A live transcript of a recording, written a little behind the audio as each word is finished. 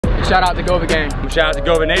Shout out to Gova gang. Shout out to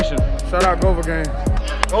Gova Nation. Shout out Gova gang.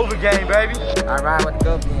 Gova gang, baby. I ride with the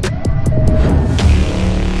Gova gang.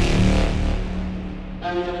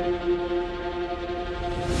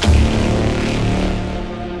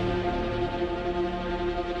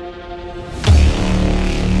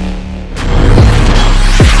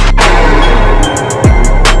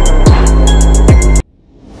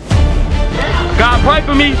 God, pray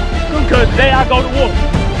for me, because today I go to war.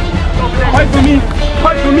 Pray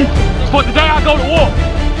for me, for today I go to war.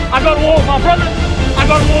 I go to war with my brothers, I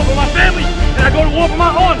go to war with my family, and I go to war with my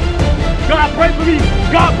honor. God, pray for me,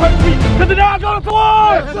 God, pray for me, because today I go to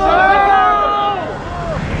war. Yes, sir.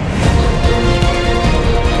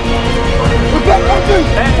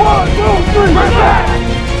 One, two, three, bring back.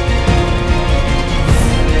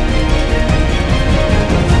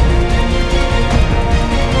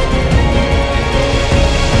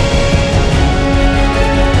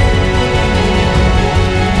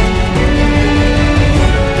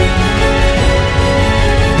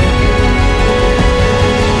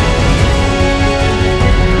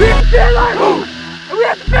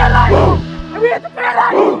 We have to feel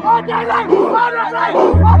like all day long, all night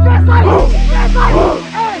long, all fast life,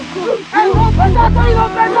 hey, Lopez on three,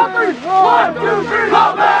 Lopez on three. 1, 2, 3,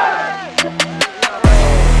 Lopez!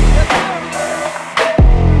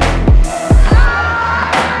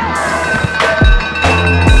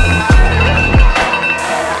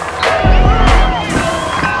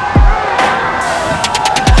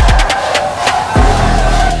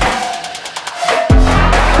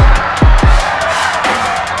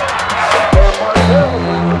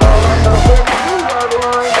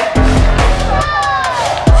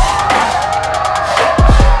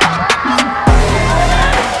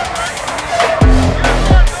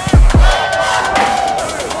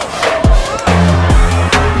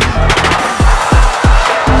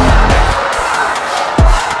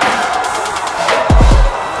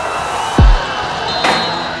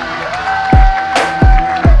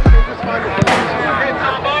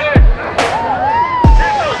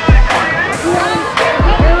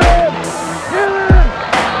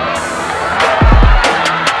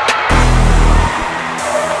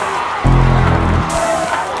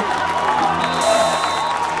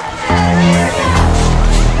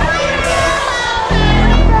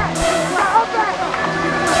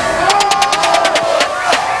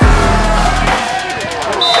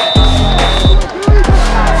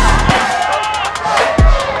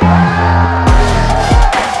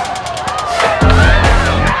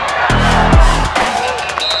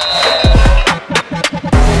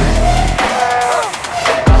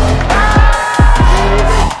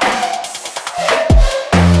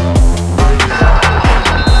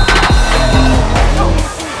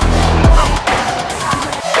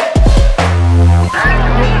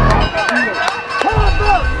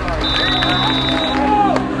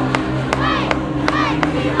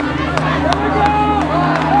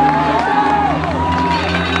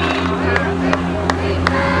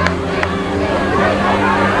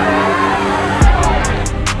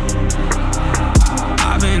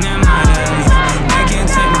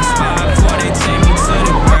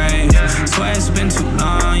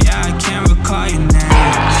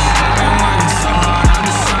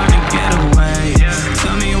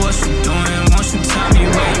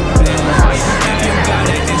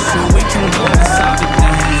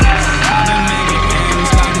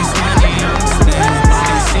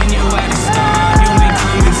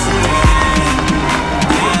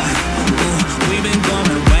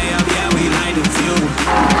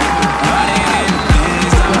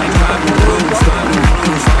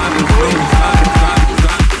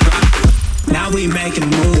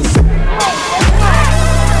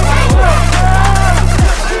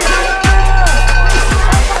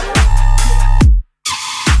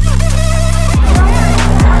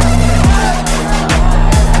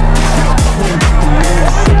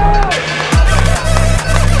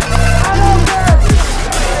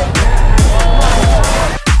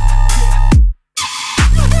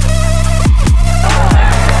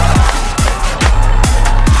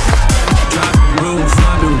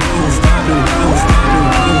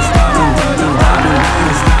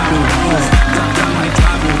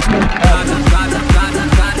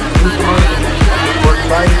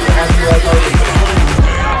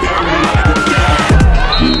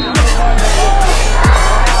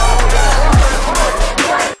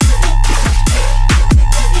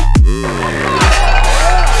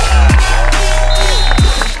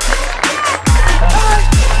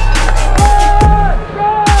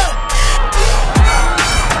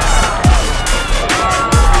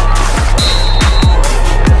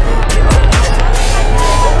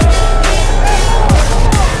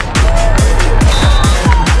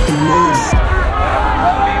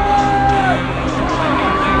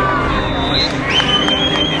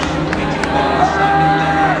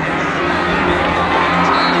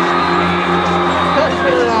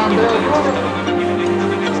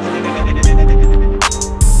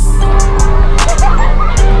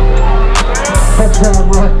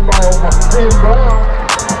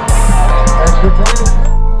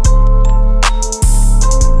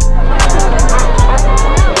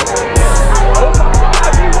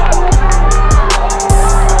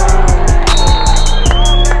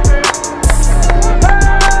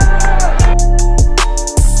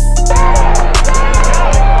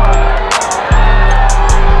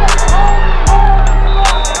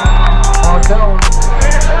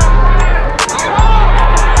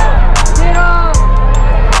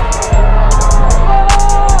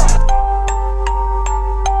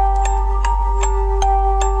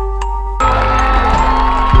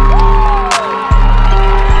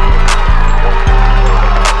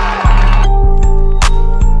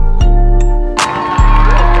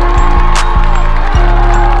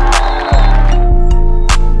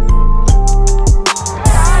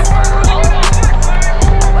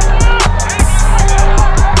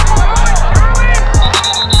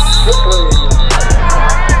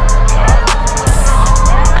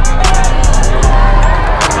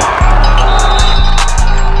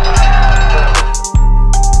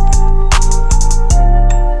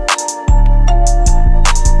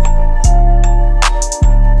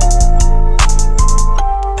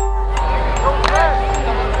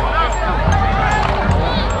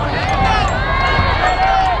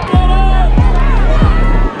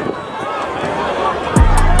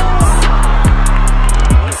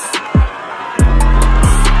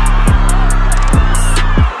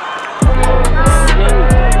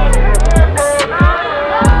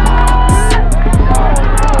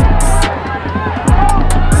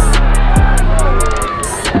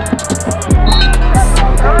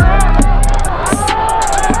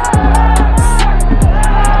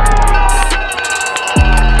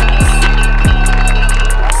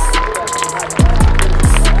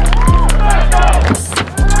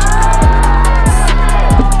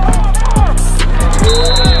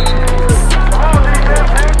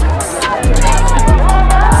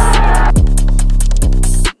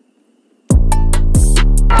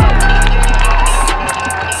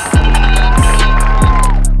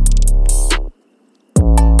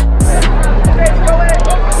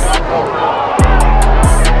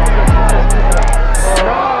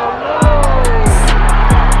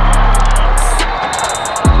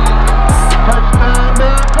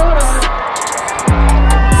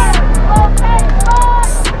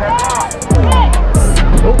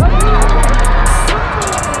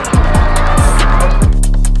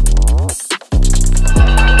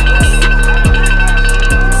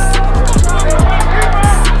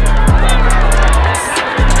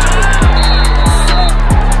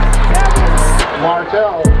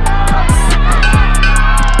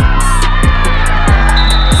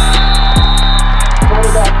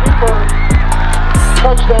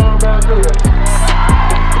 touchdown, Barracudas.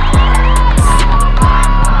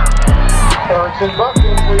 Erickson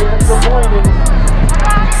Bucking for the extra point.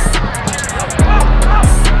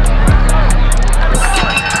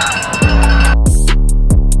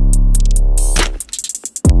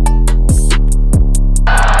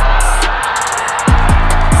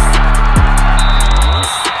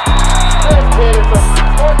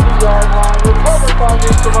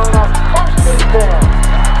 Smyrna, first and 10.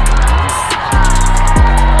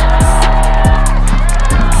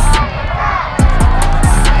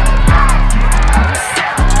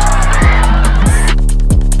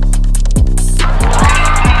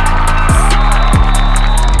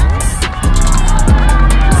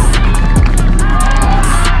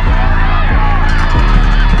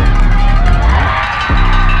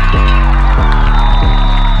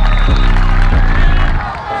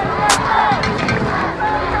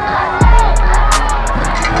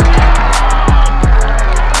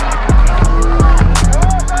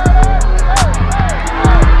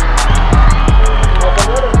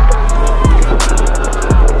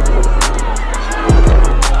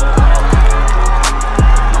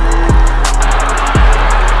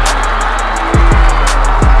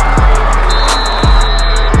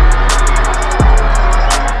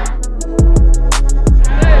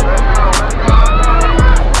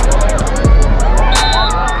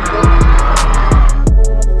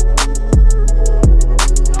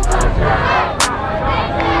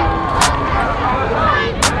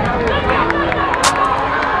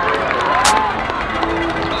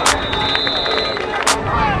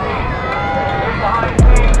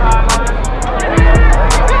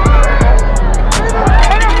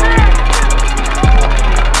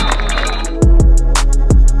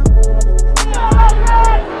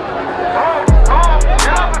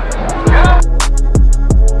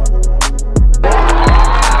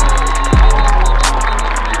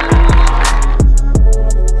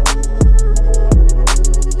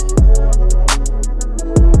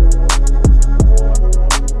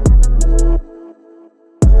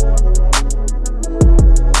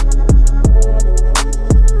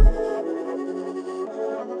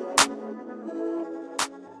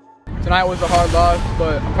 Tonight was a hard loss,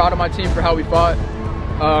 but I'm proud of my team for how we fought.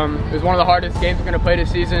 It was one of the hardest games we're going to play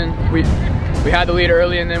this season. We had the lead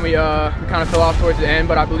early and then we kind of fell off towards the end,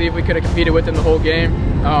 but I believe we could have competed with them the whole game.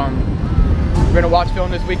 We're going to watch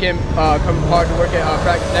film this weekend, come hard to work at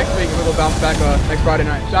practice next week, and we'll bounce back next Friday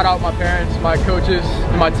night. Shout out my parents, my coaches,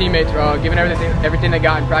 and my teammates for giving everything they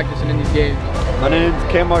got in practice and in these games. My name's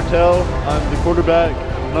Cam Martel. I'm the quarterback,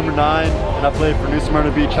 number 9, and I play for New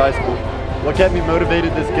Smyrna Beach High School. What kept me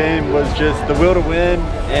motivated this game was just the will to win,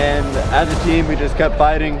 and as a team we just kept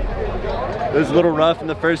fighting. It was a little rough in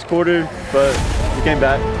the first quarter, but we came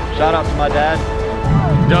back. Shout out to my dad.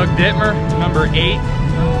 Doug Dittmer, number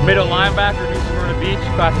 8, middle linebacker, New Smyrna Beach,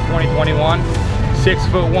 class of 2021,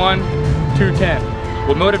 6'1", 210.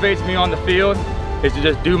 What motivates me on the field is to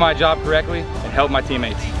just do my job correctly and help my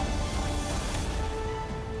teammates.